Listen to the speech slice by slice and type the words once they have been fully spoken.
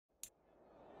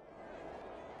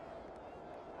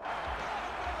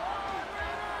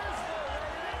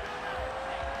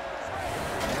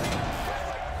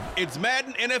It's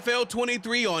Madden NFL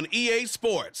 23 on EA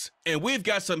Sports, and we've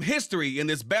got some history in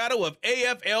this battle of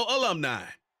AFL alumni.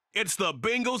 It's the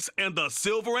Bengals and the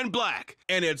Silver and Black,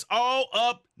 and it's all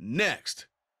up next.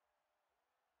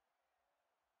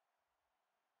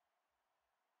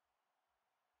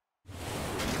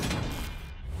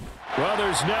 Well,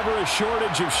 there's never a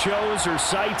shortage of shows or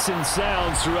sights and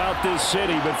sounds throughout this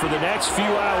city, but for the next few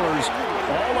hours,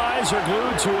 all eyes are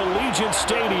glued to Allegiant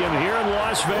Stadium here in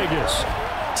Las Vegas.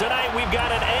 Tonight, we've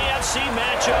got an AFC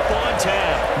matchup on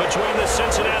tap between the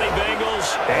Cincinnati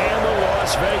Bengals and the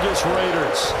Las Vegas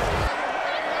Raiders.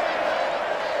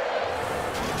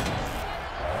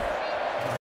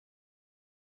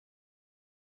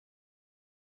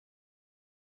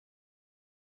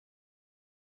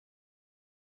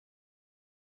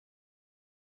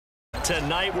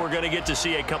 Tonight, we're going to get to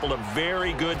see a couple of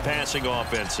very good passing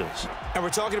offenses. And we're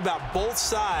talking about both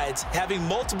sides having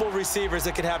multiple receivers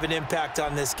that could have an impact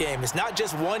on this game. It's not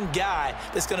just one guy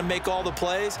that's going to make all the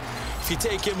plays. If you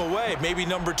take him away, maybe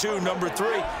number 2, number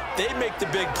 3, they make the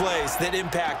big plays that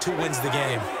impact who wins the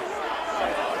game.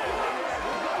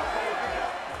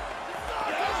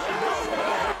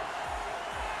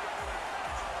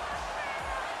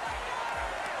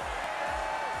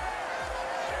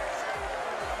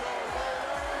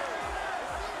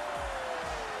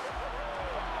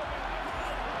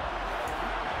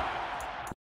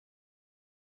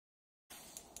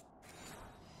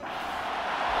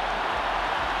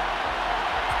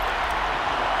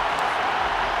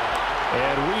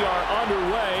 And we are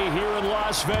underway here in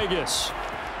Las Vegas.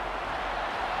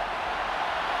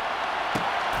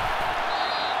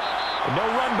 No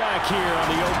run back here on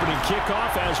the opening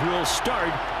kickoff as we'll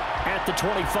start at the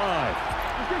 25.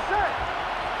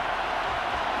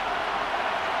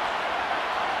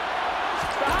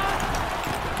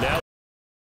 Now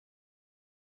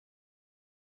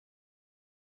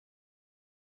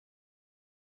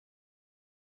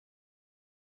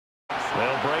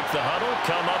they'll break the huddle,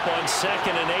 come up on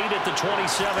 2nd and 8 at the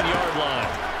 27-yard line.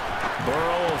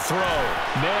 Burrow will throw.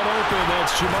 Man open,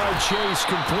 that's Jamar Chase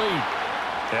complete.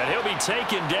 And he'll be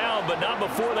taken down, but not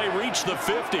before they reach the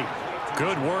 50.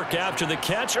 Good work after the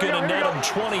catch, going to net him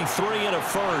 23 and a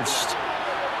first.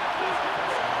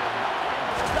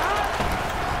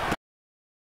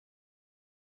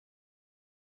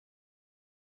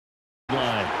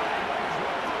 Line.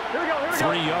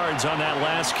 3 yards on that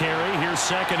last carry. Here's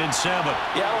 2nd and 7.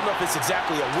 Yeah, I don't know if it's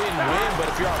exactly a win-win,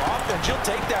 but if you're on offense, you'll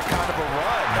take that kind of a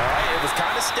run, all right? It was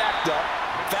kind of stacked up,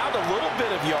 found a little bit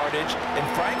of yardage, and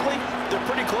frankly, they're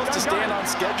pretty close to staying on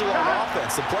schedule on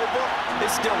offense. The playbook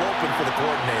is still open for the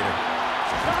coordinator.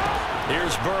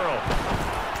 Here's Burrow.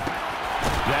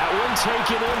 That one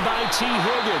taken in by T.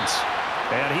 Higgins.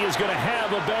 And he is going to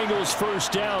have a Bengals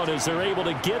first down as they're able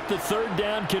to get the 3rd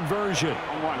down conversion.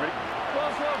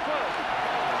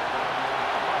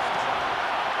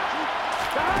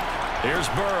 Here's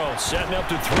Burrow setting up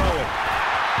to throw it.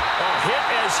 A hit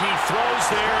as he throws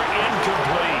there,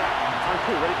 incomplete.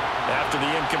 After the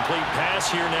incomplete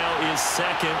pass, here now is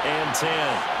 2nd and 10.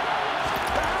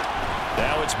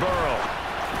 Now it's Burrow.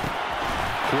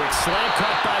 Quick slant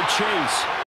cut by Chase.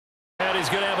 And he's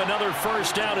going to have another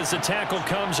first down as the tackle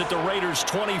comes at the Raiders'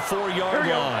 24-yard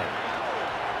line.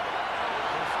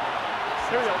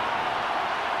 Here we go.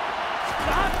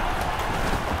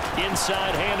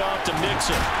 Inside handoff to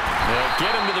Mixon. They'll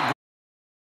get him to the ground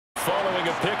following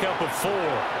a pickup of 4.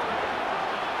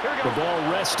 The ball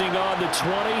resting on the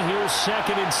 20. Here's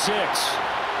 2nd and 6.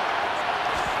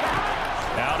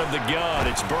 Out of the gun,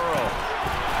 it's Burrow.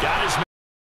 Got his man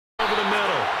over the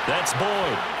middle. That's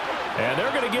Boyd. And they're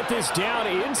going to get this down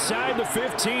inside the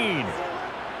 15.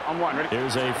 On 1, ready?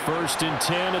 There's a 1st and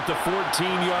 10 at the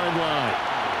 14-yard line.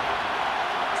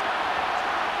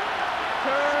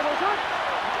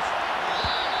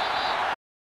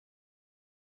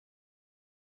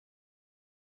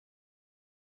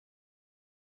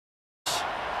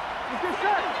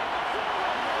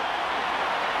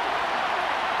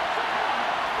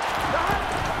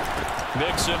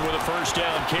 Mixon with a first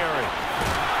down carry.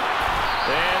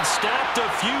 And stopped a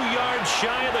few yards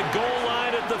shy of the goal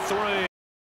line at the 3.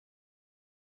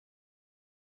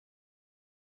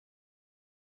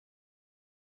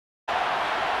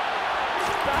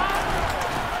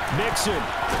 Mixon.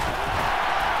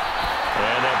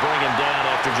 And they'll bring him down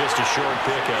after just a short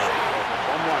pickup.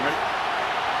 1-1, ready?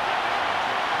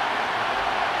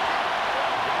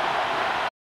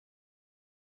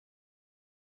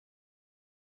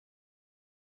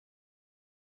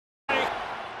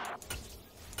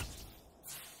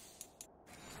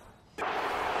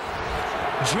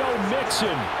 Joe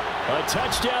Mixon A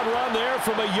touchdown run there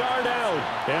from a yard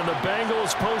out. And the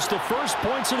Bengals post the first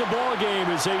points of the ball game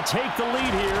as they take the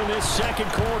lead here in this second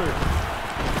quarter.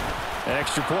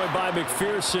 Extra point by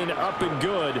McPherson, up and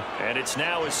good. And it's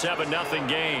now a 7-0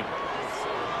 game.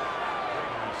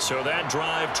 So that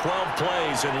drive, 12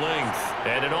 plays in length.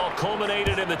 And it all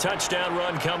culminated in the touchdown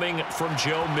run coming from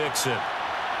Joe Mixon.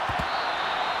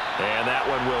 And that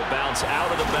one will bounce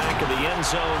out of the back of the end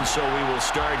zone, so we will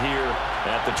start here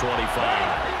at the 25.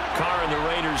 Carr and the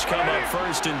Raiders come up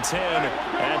 1st and 10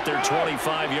 at their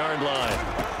 25-yard line.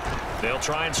 They'll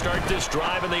try and start this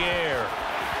drive in the air.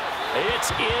 It's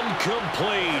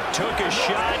incomplete. Took a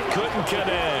shot, couldn't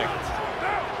connect.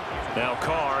 Now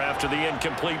Carr, after the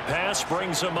incomplete pass,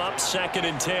 brings him up 2nd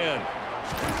and 10.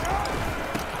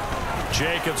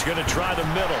 Jacobs going to try the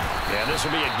middle. And this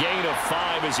will be a gain of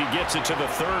 5 as he gets it to the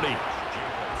 30.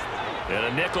 And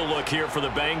a nickel look here for the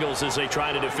Bengals as they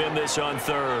try to defend this on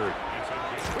 3rd.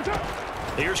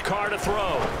 Here's Carr to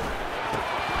throw.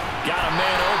 Got a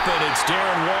man open. It's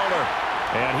Darren Waller.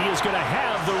 And he is going to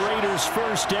have the Raiders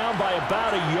first down by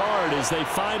about a yard as they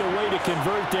find a way to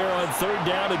convert there on 3rd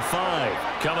down and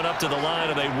 5. Coming up to the line,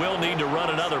 and they will need to run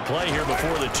another play here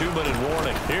before the 2-minute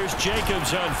warning. Here's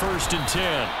Jacobs on 1st and 10.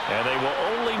 And they will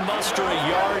only muster a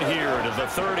yard here to the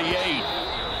 38.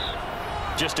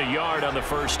 Just a yard on the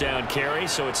first down carry,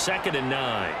 so it's 2nd and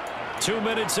 9. 2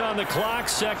 minutes on the clock,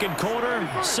 second quarter,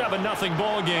 7-0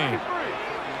 ball game.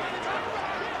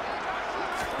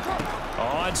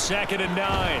 On 2nd and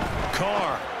 9,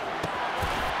 Carr.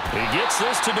 He gets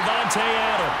this to Devontae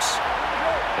Adams.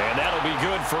 And that'll be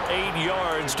good for 8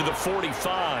 yards to the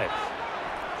 45.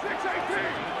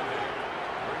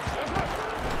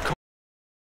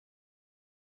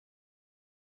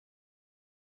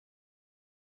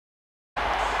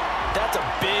 That's a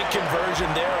big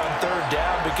conversion there on 3rd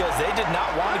down because they did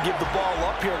not want to give the ball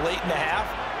up here late in the half.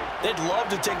 They'd love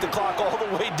to take the clock all the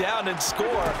way down and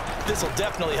score. This will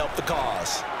definitely help the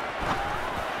cause.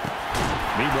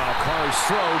 Meanwhile, Carr's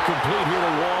throw complete here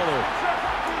to Waller.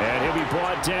 And he'll be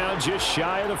brought down just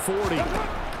shy of the 40.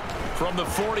 From the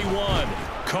 41,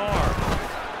 Carr.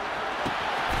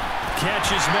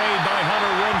 Catch is made by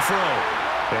Hunter Renfrow.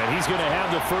 And he's going to have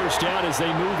the first down as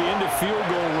they move into field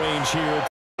goal range here at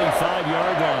the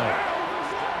 35-yard line.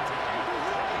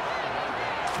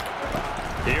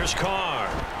 Here's Carr.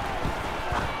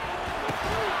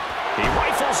 He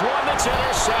rifles one that's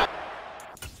intercepted.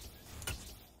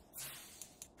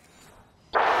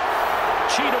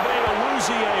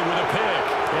 With a pick.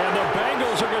 And the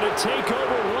Bengals are going to take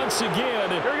over once again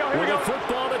with a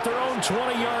football at their own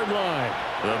 20-yard line.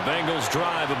 The Bengals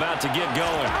drive about to get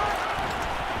going.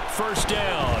 First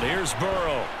down. Here's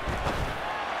Burrow.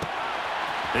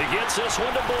 He gets this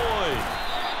one to Boyd.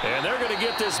 And they're going to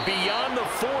get this beyond the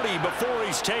 40 before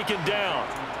he's taken down.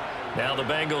 Now the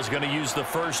Bengals going to use the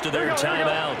first of their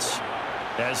timeouts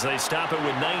as they stop it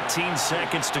with 19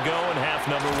 seconds to go in half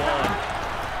number 1.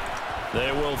 They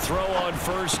will throw on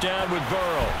first down with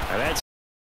Burrow. And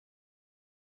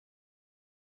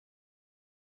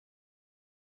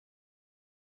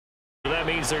that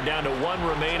means they're down to 1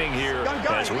 remaining here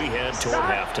as we head toward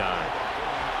halftime.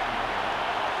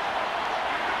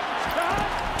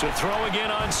 To throw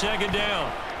again on 2nd down.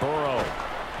 Burrow.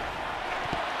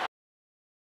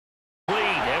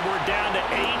 And we're down to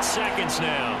 8 seconds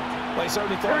now. They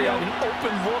certainly thought he had an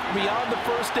open look beyond the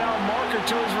first down marker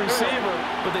to his receiver,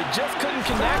 but they just couldn't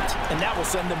connect, and that will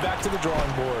send them back to the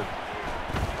drawing board.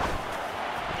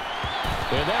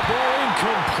 And that ball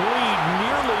incomplete,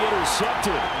 nearly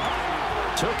intercepted.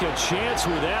 Took a chance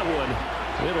with that one.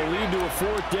 It'll lead to a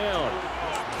 4th down.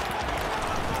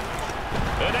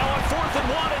 And now on 4th and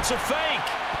 1, it's a fake.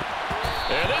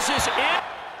 And this is it.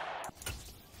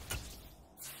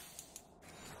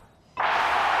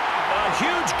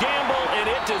 Huge gamble, and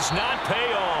it does not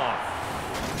pay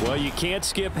off. Well, you can't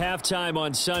skip halftime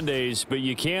on Sundays, but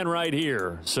you can right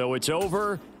here. So it's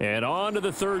over, and on to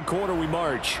the 3rd quarter we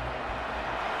march.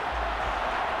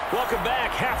 Welcome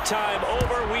back. Halftime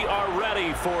over. We are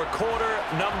ready for quarter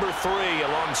number 3.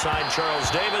 Alongside Charles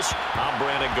Davis, I'm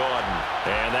Brandon Gaudin.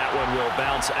 And that one will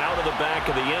bounce out of the back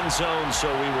of the end zone, so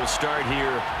we will start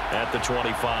here at the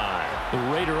 25. The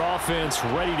Raider offense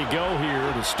ready to go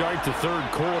here to start the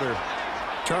 3rd quarter.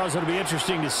 Charles, it'll be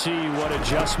interesting to see what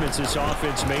adjustments this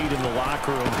offense made in the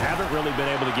locker room. Haven't really been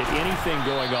able to get anything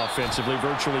going offensively,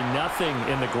 virtually nothing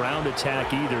in the ground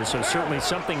attack either. So certainly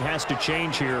something has to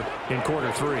change here in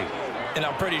quarter 3. And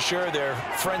I'm pretty sure their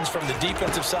friends from the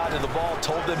defensive side of the ball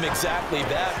told them exactly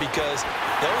that, because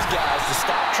those guys, the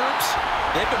stop troops,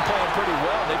 they've been playing pretty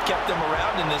well. They've kept them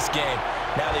around in this game.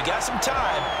 Now they got some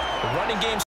time. The running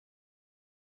game's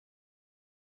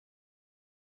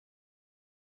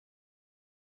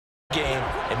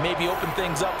maybe open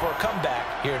things up for a comeback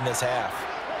here in this half.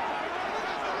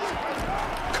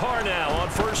 Carr now on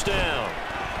first down.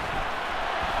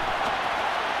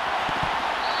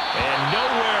 And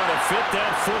nowhere to fit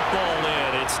that football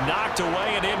in. It's knocked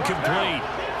away and incomplete.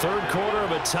 Third quarter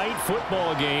of a tight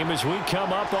football game as we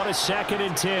come up on a 2nd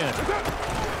and 10.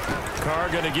 Carr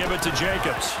going to give it to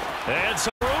Jacobs. And some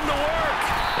room to work.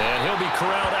 And he'll be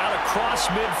corralled out across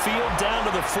midfield down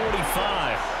to the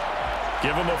 45.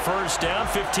 Give him a first down,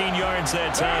 15 yards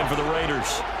that time for the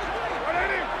Raiders.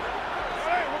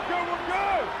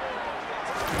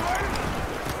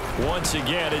 Once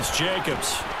again, it's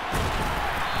Jacobs.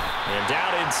 And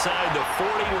down inside the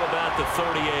 40 to about the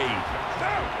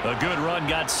 38. A good run,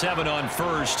 got 7 on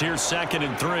first. Here's 2nd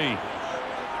and 3.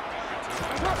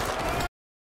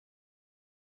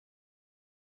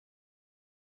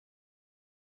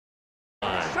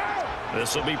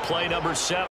 This will be play number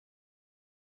 7.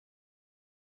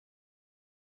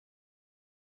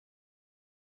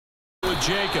 With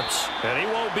Jacobs, and he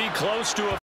won't be close to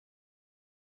a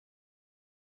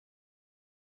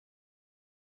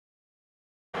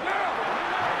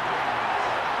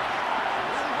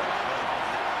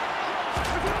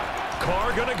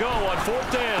Carr going to go on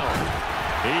 4th down.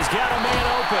 He's got a man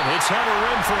open. It's Hunter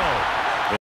Renfrow.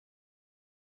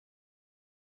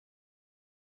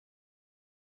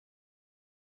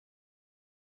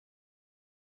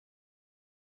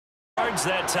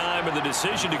 That time, and the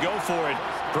decision to go for it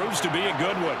proves to be a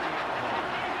good one.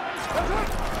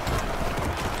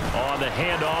 On the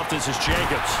handoff, this is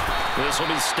Jacobs. This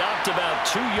will be stopped about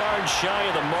 2 yards shy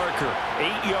of the marker.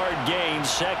 8-yard gain,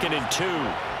 2nd and 2.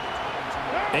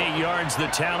 8 yards the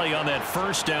tally on that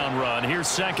first down run. Here's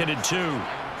 2nd and 2.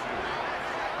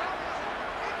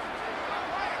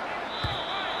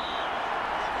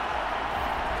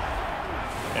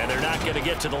 And they're not going to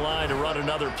get to the line to run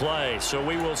another play. So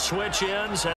we will switch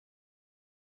ends.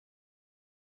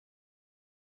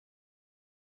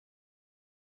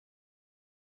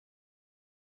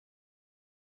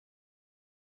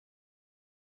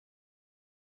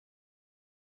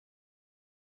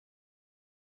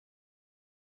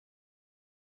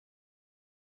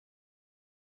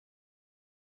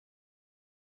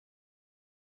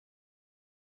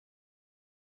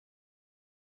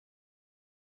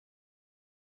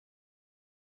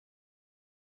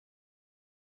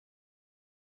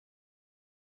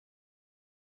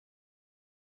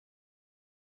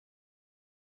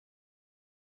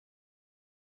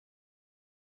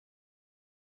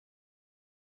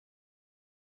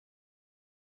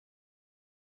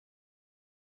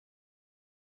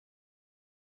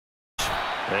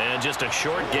 And just a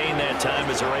short gain that time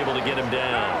as they're able to get him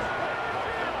down.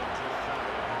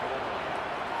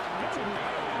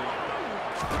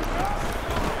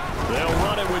 They'll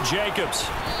run it with Jacobs.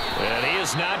 And he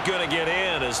is not going to get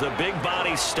in as the big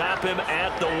bodies stop him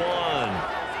at the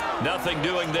 1. Nothing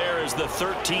doing there as the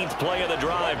 13th play of the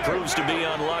drive proves to be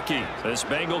unlucky. This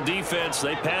Bengal defense,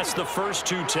 they passed the first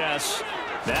 2 tests.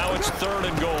 Now it's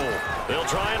 3rd and goal. They'll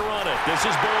try and run it. This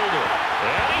is Bolden.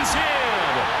 And he's in.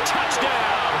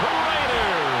 Touchdown,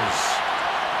 Raiders.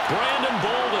 Brandon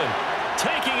Bolden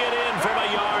taking it in from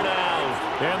a yard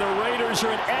out. And the Raiders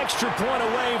are an extra point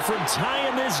away from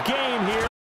tying this game here.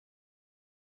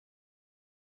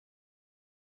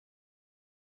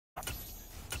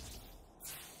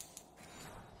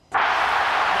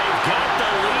 They've got the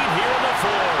lead here in the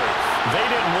 4th. They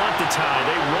didn't want the tie.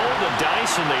 They roll the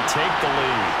dice and they take the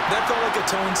lead. That felt like a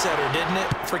tone setter, didn't it?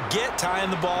 Forget tying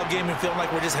the ball game and feeling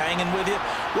like we're just hanging with you.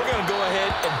 We're going to go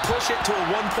ahead and push it to a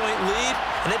 1-point lead,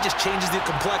 and that just changes the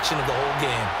complexion of the whole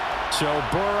game. So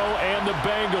Burrow and the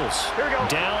Bengals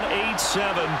down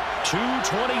 8-7,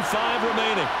 2:25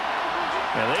 remaining.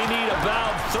 And they need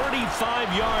about 35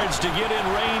 yards to get in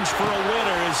range for a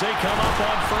winner as they come up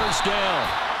on first down.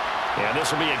 And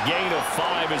this will be a gain of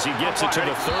 5 as he gets it to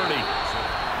the 30.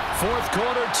 Fourth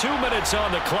quarter, 2 minutes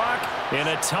on the clock in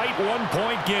a tight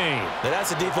 1-point game. Now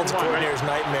that's a defensive coordinator's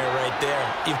nightmare right there.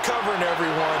 You're covering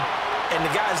everyone, and the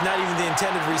guy's not even the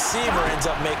intended receiver ends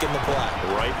up making the play.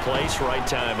 Right place, right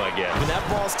time, I guess. When that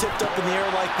ball's tipped up in the air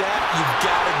like that, you've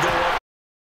got to go up.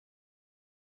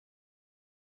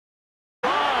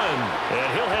 Run! And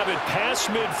he'll have it past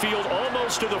midfield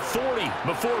almost to the 40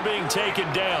 before being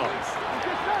taken down.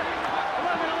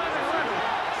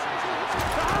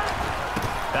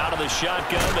 Out of the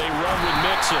shotgun, they run with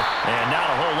Mixon. And not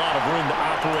a whole lot of room to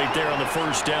operate there on the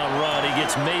first down run. He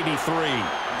gets maybe 3.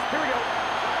 Here we go.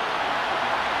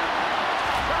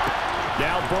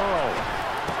 Now Burrow.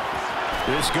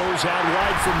 This goes out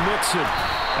wide from Mixon.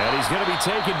 And he's going to be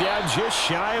taken down just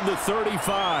shy of the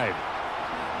 35.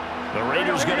 The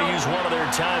Raiders going to use one of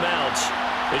their timeouts.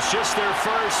 It's just their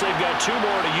first. They've got 2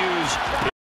 more to use.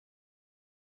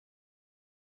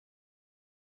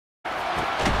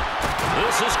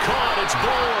 This is caught. It's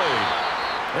Boyd.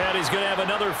 And he's going to have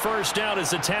another first down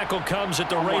as the tackle comes at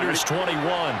the Raiders' 21.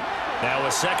 Now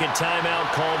a second timeout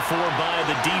called for by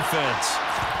the defense.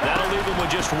 That'll leave them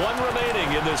with just 1 remaining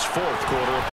in this 4th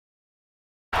quarter.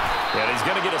 And he's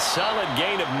going to get a solid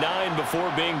gain of 9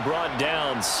 before being brought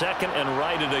down. Second and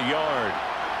right at a yard.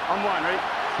 I'm one, ready?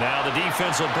 Now the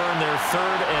defense will burn their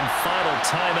 3rd and final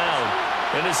timeout.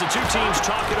 And as the 2 teams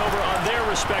talk it over on their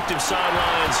respective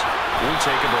sidelines, we'll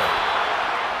take a break.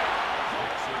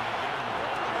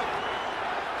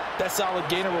 That solid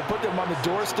gainer will put them on the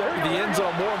doorstep of the end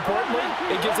zone. More importantly,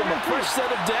 it gives them a fresh set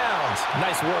of downs.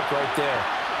 Nice work right there.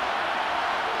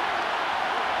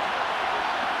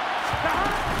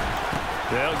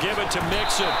 They'll give it to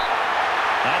Mixon.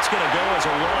 That's going to go as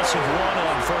a loss of 1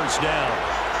 on first down.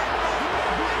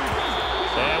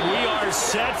 And we are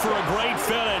set for a great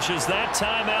finish as that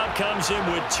timeout comes in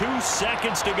with 2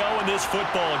 seconds to go in this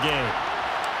football game.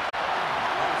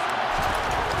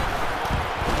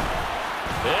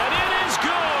 And it is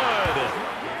good.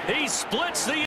 He splits the